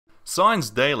Science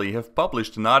Daily have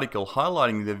published an article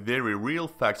highlighting the very real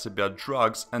facts about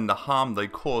drugs and the harm they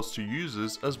cause to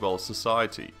users as well as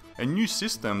society. A new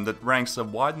system that ranks a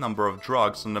wide number of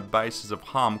drugs on the basis of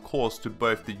harm caused to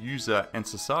both the user and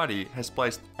society has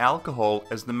placed alcohol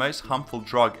as the most harmful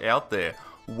drug out there,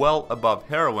 well above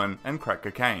heroin and crack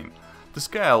cocaine. The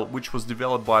scale, which was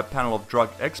developed by a panel of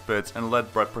drug experts and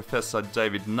led by Professor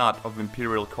David Nutt of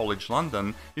Imperial College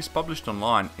London, is published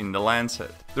online in The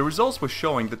Lancet. The results were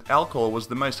showing that alcohol was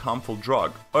the most harmful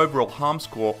drug, overall harm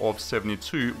score of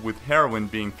 72, with heroin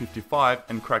being 55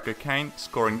 and crack cocaine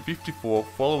scoring 54,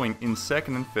 following in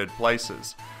second and third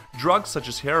places. Drugs such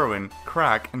as heroin,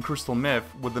 crack and crystal meth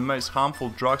were the most harmful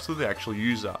drugs to the actual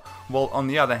user, while on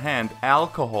the other hand,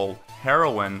 alcohol,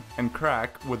 heroin and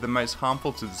crack were the most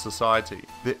harmful to the society.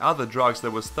 The other drugs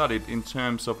that were studied in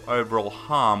terms of overall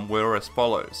harm were as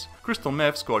follows. Crystal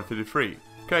meth scored 33,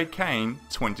 cocaine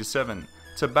 27,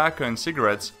 tobacco and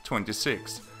cigarettes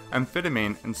 26,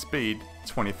 amphetamine and speed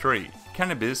 23,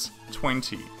 cannabis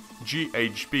 20,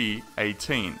 GHB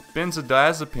 18,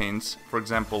 benzodiazepines, for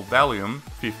example Valium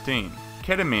 15,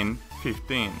 ketamine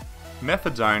 15,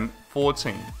 methadone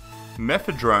 14,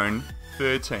 mephedrone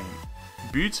 13,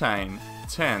 butane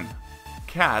 10,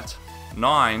 cat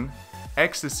 9,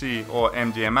 ecstasy or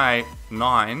MDMA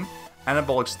 9,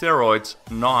 anabolic steroids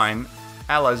 9,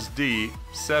 LSD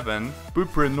 7,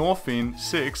 buprenorphine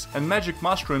 6, and magic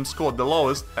mushrooms scored the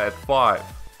lowest at 5.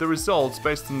 The results,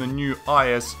 based on the new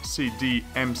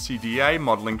ISCD-MCDA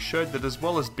modeling, showed that as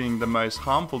well as being the most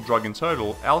harmful drug in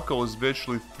total, alcohol is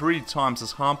virtually 3 times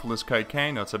as harmful as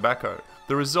cocaine or tobacco.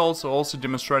 The results also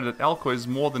demonstrated that alcohol is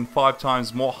more than 5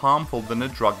 times more harmful than the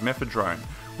drug methadone,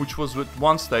 which was at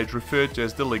one stage referred to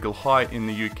as the legal high in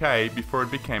the UK before it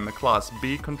became a Class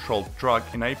B controlled drug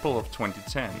in April of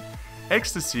 2010.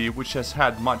 Ecstasy, which has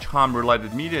had much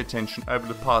harm-related media attention over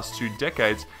the past 2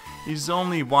 decades, is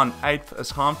only 1/8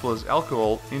 as harmful as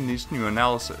alcohol in this new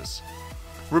analysis.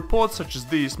 Reports such as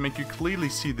these make you clearly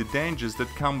see the dangers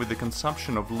that come with the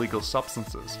consumption of illegal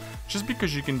substances. Just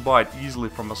because you can buy it easily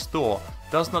from a store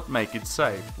does not make it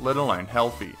safe, let alone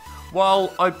healthy.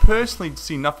 While I personally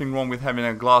see nothing wrong with having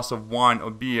a glass of wine or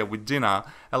beer with dinner,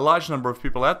 a large number of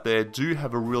people out there do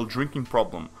have a real drinking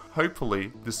problem.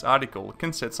 Hopefully, this article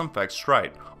can set some facts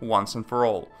straight, once and for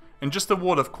all. And just a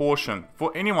word of caution,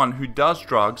 for anyone who does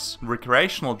drugs,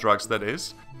 recreational drugs that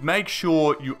is, make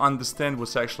sure you understand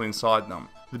what's actually inside them.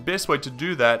 The best way to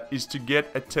do that is to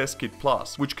get a test kit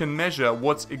plus, which can measure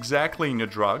what's exactly in your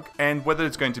drug and whether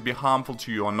it's going to be harmful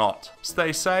to you or not.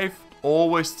 Stay safe,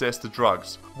 always test the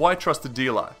drugs. Why trust a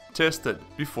dealer? Test it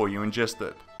before you ingest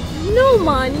it. No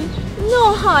money,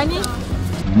 no honey.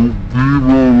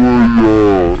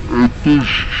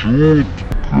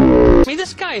 I mean,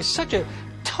 this guy is such a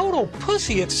total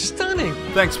pussy, it's stunning.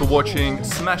 Thanks for watching,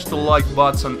 smash the like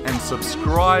button and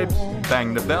subscribe,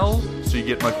 bang the bell so you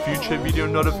get my future video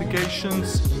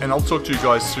notifications, and I'll talk to you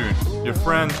guys soon. Your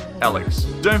friend, Alex.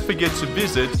 Don't forget to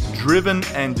visit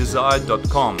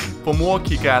drivenanddesired.com for more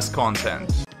kick-ass content.